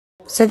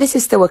So this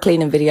is still a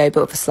cleaning video,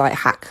 but with a slight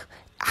hack.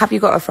 Have you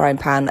got a frying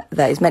pan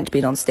that is meant to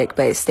be non-stick,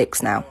 but it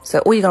sticks now? So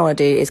all you're going to want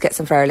to do is get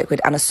some Ferro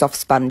liquid and a soft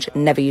sponge.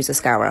 Never use a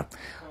scourer.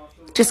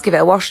 Just give it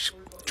a wash,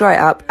 dry it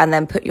up, and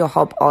then put your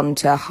hob on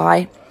to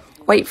high.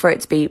 Wait for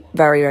it to be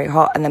very, very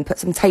hot, and then put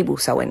some table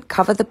salt in.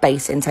 Cover the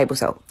base in table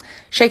salt.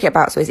 Shake it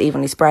about so it's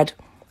evenly spread.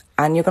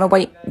 And you're going to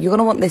wait. You're going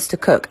to want this to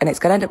cook, and it's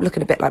going to end up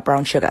looking a bit like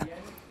brown sugar.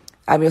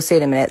 You'll see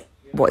in a minute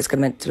what it's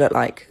going to look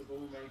like.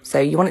 So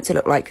you want it to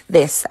look like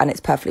this, and it's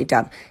perfectly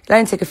done. It'll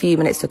only take a few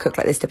minutes to cook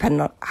like this, depending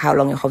on how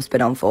long your hob's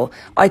been on for.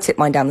 I tip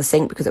mine down the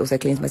sink because it also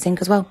cleans my sink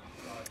as well.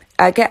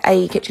 Get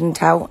a kitchen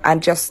towel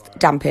and just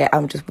damp it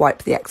and just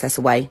wipe the excess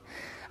away.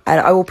 And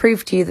I will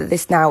prove to you that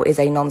this now is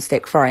a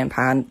non-stick frying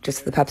pan. Just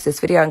for the purpose of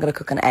this video, I'm going to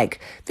cook an egg.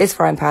 This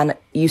frying pan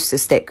used to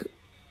stick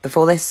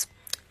before this,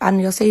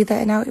 and you'll see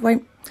that now it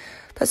won't.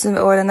 Put some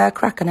oil in there,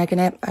 crack an egg in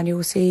it, and you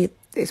will see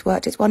it's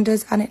worked its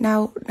wonders, and it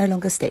now no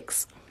longer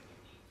sticks.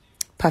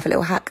 Perfect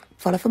little hack.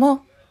 Follow for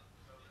more.